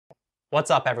What's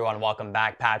up, everyone? Welcome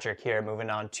back. Patrick here. Moving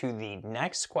on to the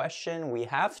next question. We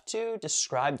have to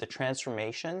describe the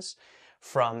transformations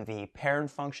from the parent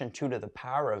function 2 to the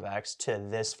power of x to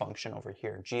this function over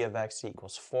here. G of x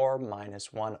equals 4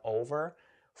 minus 1 over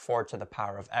 4 to the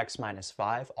power of x minus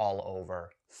 5 all over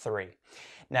 3.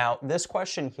 Now, this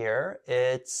question here,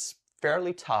 it's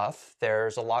fairly tough.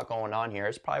 There's a lot going on here.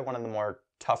 It's probably one of the more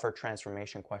tougher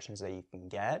transformation questions that you can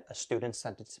get. A student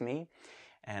sent it to me,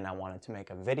 and I wanted to make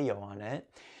a video on it.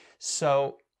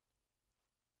 So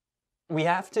we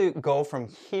have to go from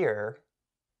here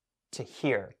to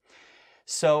here.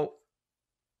 So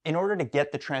in order to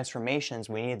get the transformations,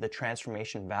 we need the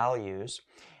transformation values.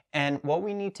 And what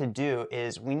we need to do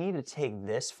is we need to take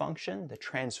this function, the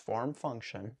transform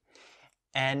function,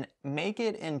 and make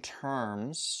it in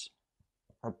terms,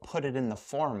 or put it in the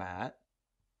format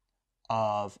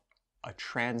of a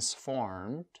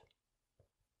transformed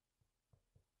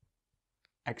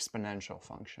exponential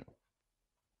function,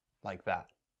 like that.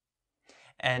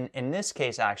 And in this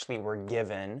case, actually, we're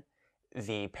given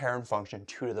the parent function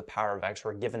 2 to the power of x.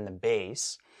 We're given the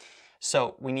base.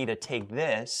 So we need to take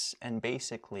this and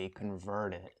basically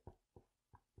convert it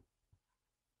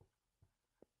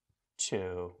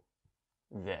to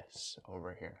this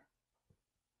over here.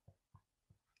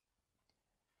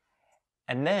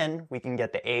 And then we can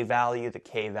get the a value, the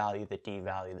k value, the d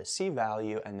value, the c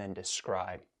value, and then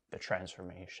describe the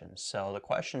transformation. So the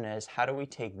question is, how do we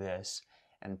take this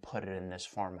and put it in this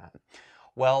format?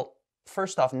 Well,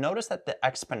 first off, notice that the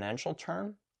exponential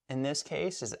term in this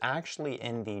case is actually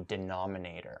in the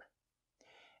denominator.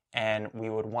 And we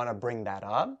would want to bring that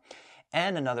up.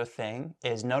 And another thing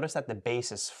is, notice that the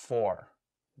base is 4,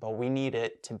 but we need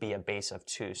it to be a base of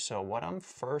 2. So what I'm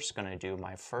first going to do,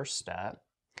 my first step,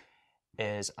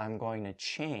 is I'm going to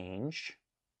change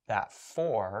that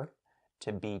 4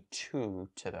 to be 2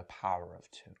 to the power of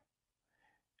 2.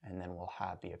 And then we'll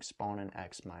have the exponent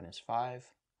x minus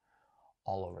 5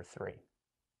 all over 3.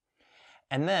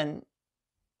 And then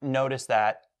notice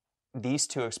that these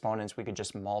two exponents we could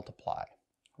just multiply,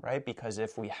 right? Because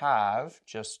if we have,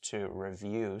 just to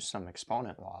review some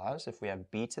exponent laws, if we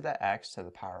have b to the x to the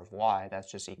power of y,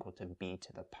 that's just equal to b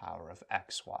to the power of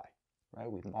xy,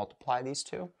 right? We multiply these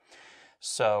two.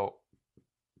 So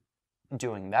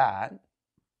doing that,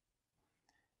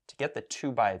 to get the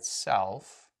 2 by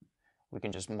itself, we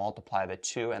can just multiply the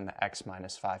 2 and the x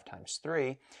minus 5 times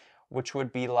 3, which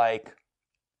would be like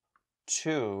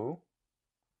 2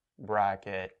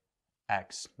 bracket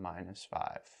x minus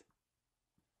 5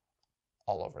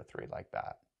 all over 3, like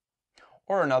that.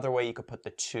 Or another way, you could put the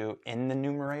 2 in the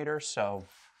numerator. So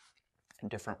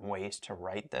different ways to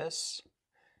write this.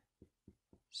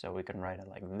 So we can write it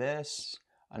like this.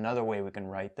 Another way we can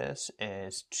write this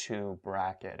is 2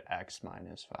 bracket x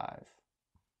minus 5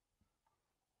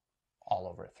 all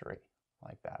over 3,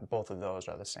 like that. Both of those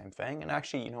are the same thing. And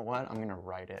actually, you know what? I'm going to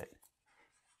write it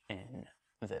in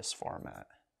this format.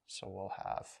 So we'll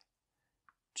have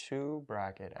 2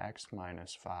 bracket x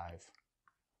minus 5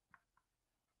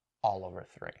 all over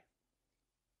 3.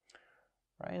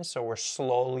 Right? And so we're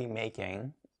slowly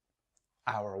making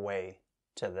our way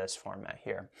to this format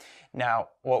here. Now,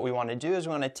 what we want to do is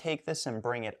we want to take this and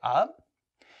bring it up.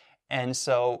 And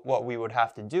so what we would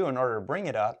have to do in order to bring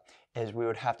it up is we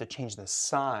would have to change the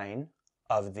sign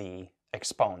of the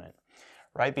exponent,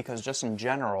 right? Because just in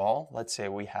general, let's say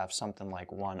we have something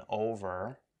like 1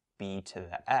 over b to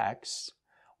the x.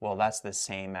 Well, that's the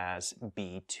same as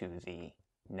b to the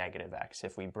negative x.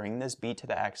 If we bring this b to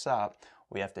the x up,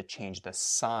 we have to change the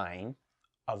sign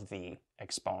of the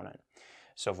exponent.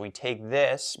 So if we take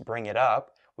this, bring it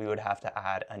up, we would have to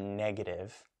add a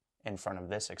negative in front of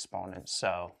this exponent.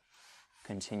 So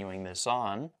continuing this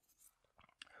on,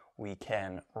 we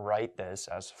can write this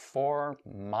as 4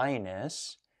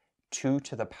 minus 2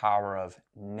 to the power of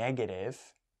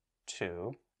negative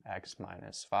 2 x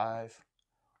minus 5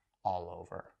 all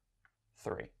over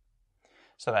 3.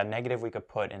 So that negative we could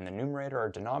put in the numerator or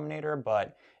denominator,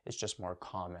 but it's just more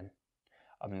common,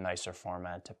 a nicer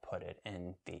format to put it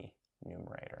in the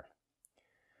numerator.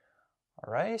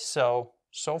 All right, so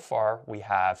far we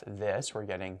have this. We're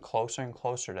getting closer and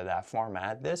closer to that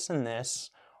format. This and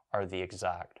this are the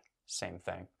exact same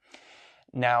thing.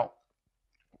 Now,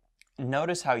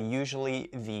 notice how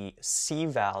usually the c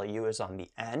value is on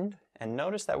the end, and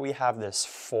notice that we have this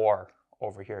 4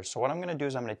 over here. So what I'm going to do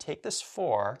is I'm going to take this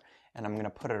 4 and I'm going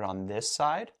to put it on this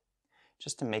side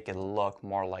just to make it look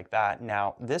more like that.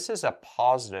 Now, this is a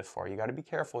positive 4. You got to be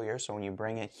careful here. So when you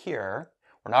bring it here,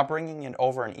 we're not bringing it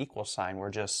over an equal sign. We're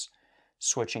just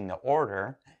switching the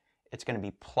order. It's going to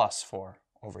be plus 4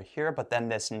 over here, but then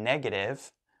this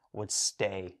negative would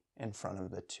stay in front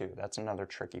of the 2. That's another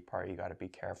tricky part you got to be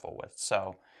careful with.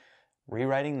 So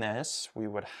rewriting this, we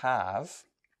would have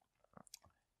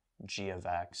g of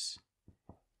x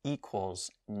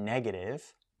equals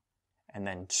negative, and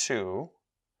then 2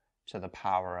 to the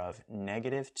power of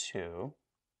negative 2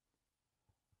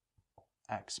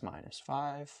 x minus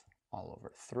 5 all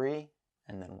over 3,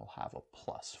 and then we'll have a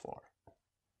plus 4,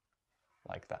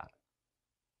 like that.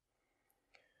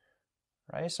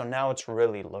 Right? So now it's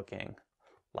really looking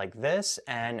like this,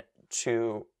 and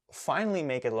to finally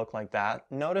make it look like that,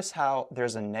 notice how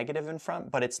there's a negative in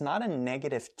front, but it's not a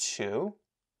negative 2.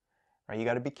 Right? You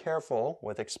got to be careful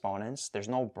with exponents. There's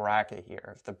no bracket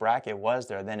here. If the bracket was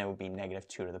there, then it would be negative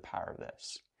 2 to the power of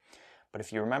this. But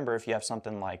if you remember, if you have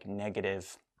something like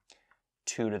negative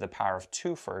 2 to the power of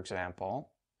 2, for example,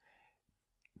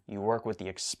 you work with the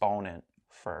exponent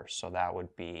first. So that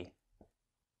would be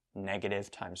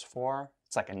negative times 4.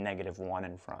 It's like a negative 1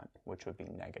 in front, which would be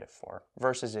negative 4.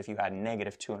 Versus if you had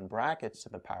negative 2 in brackets to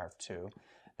the power of 2,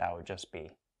 that would just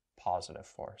be positive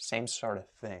 4. Same sort of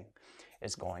thing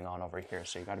is going on over here.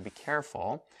 So you got to be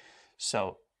careful.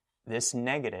 So this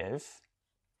negative,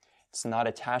 it's not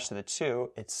attached to the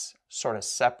 2, it's sort of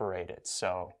separated.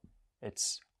 So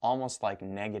it's almost like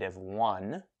negative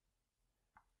 1,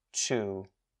 2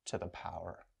 to the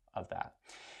power of that.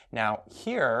 Now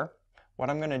here, what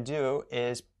I'm going to do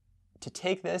is to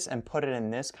take this and put it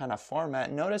in this kind of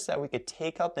format. Notice that we could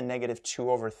take out the negative 2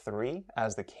 over 3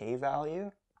 as the k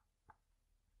value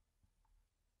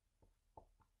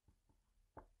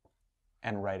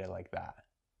and write it like that.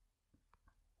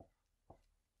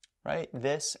 Right?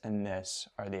 This and this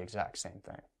are the exact same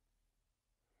thing.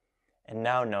 And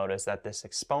now notice that this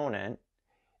exponent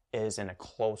is in a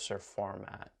closer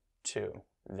format to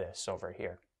this over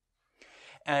here.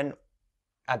 And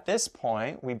at this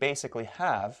point, we basically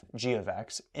have g of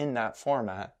x in that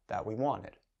format that we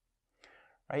wanted.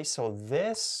 Right? So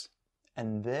this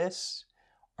and this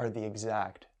are the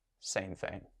exact same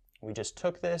thing. We just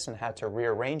took this and had to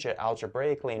rearrange it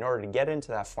algebraically in order to get into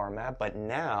that format, but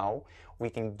now we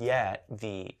can get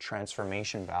the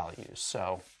transformation values.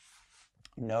 So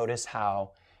notice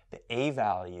how the a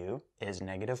value is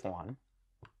negative 1.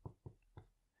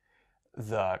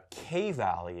 The k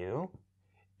value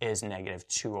is negative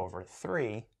 2 over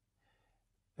 3.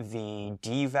 The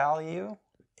d value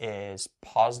is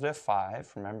positive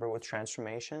 5. Remember with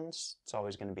transformations, it's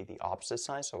always going to be the opposite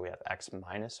sign. So we have x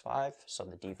minus 5. So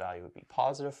the d value would be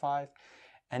positive 5.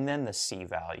 And then the c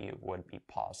value would be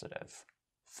positive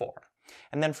 4.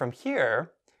 And then from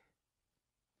here,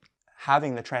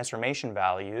 having the transformation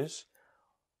values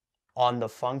on the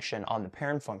function, on the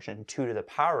parent function, 2 to the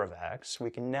power of x, we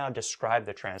can now describe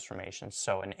the transformation.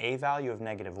 So an a value of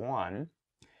negative 1,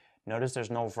 notice there's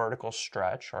no vertical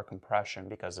stretch or compression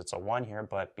because it's a 1 here,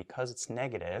 but because it's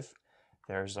negative,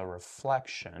 there's a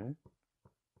reflection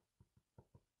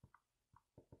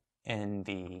in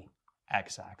the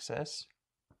x-axis.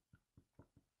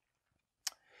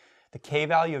 The k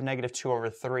value of negative 2 over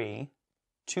 3,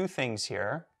 two things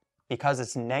here. Because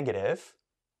it's negative,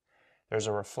 there's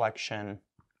a reflection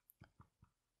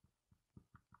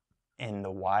in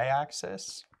the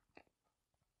y-axis.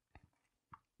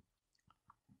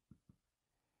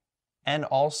 And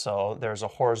also, there's a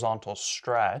horizontal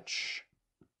stretch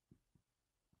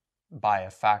by a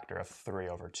factor of 3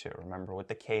 over 2. Remember, with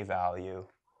the k value,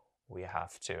 we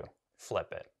have to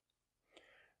flip it.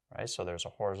 Right? So there's a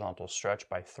horizontal stretch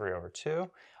by 3 over 2.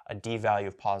 A d value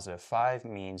of positive 5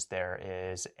 means there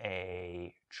is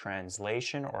a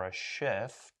translation or a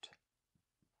shift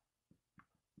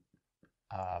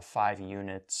 5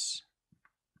 units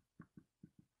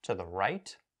to the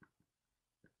right.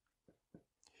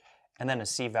 And then a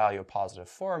c value of positive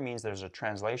 4 means there's a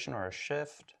translation or a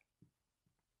shift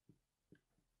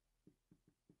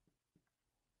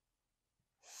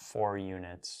 4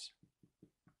 units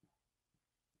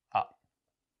up.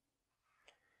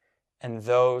 And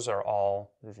those are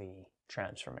all the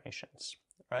transformations,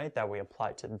 right, that we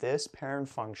apply to this parent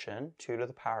function, 2 to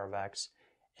the power of x,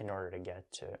 in order to get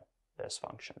to this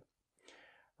function,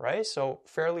 right? So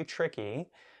fairly tricky.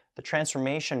 The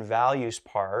transformation values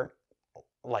part,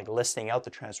 like listing out the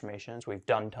transformations, we've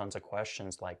done tons of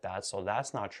questions like that, so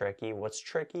that's not tricky. What's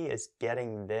tricky is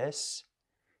getting this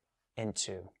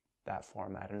into that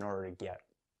format in order to get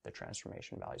the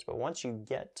transformation values. But once you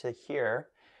get to here,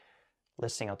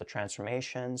 listing out the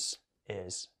transformations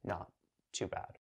is not too bad.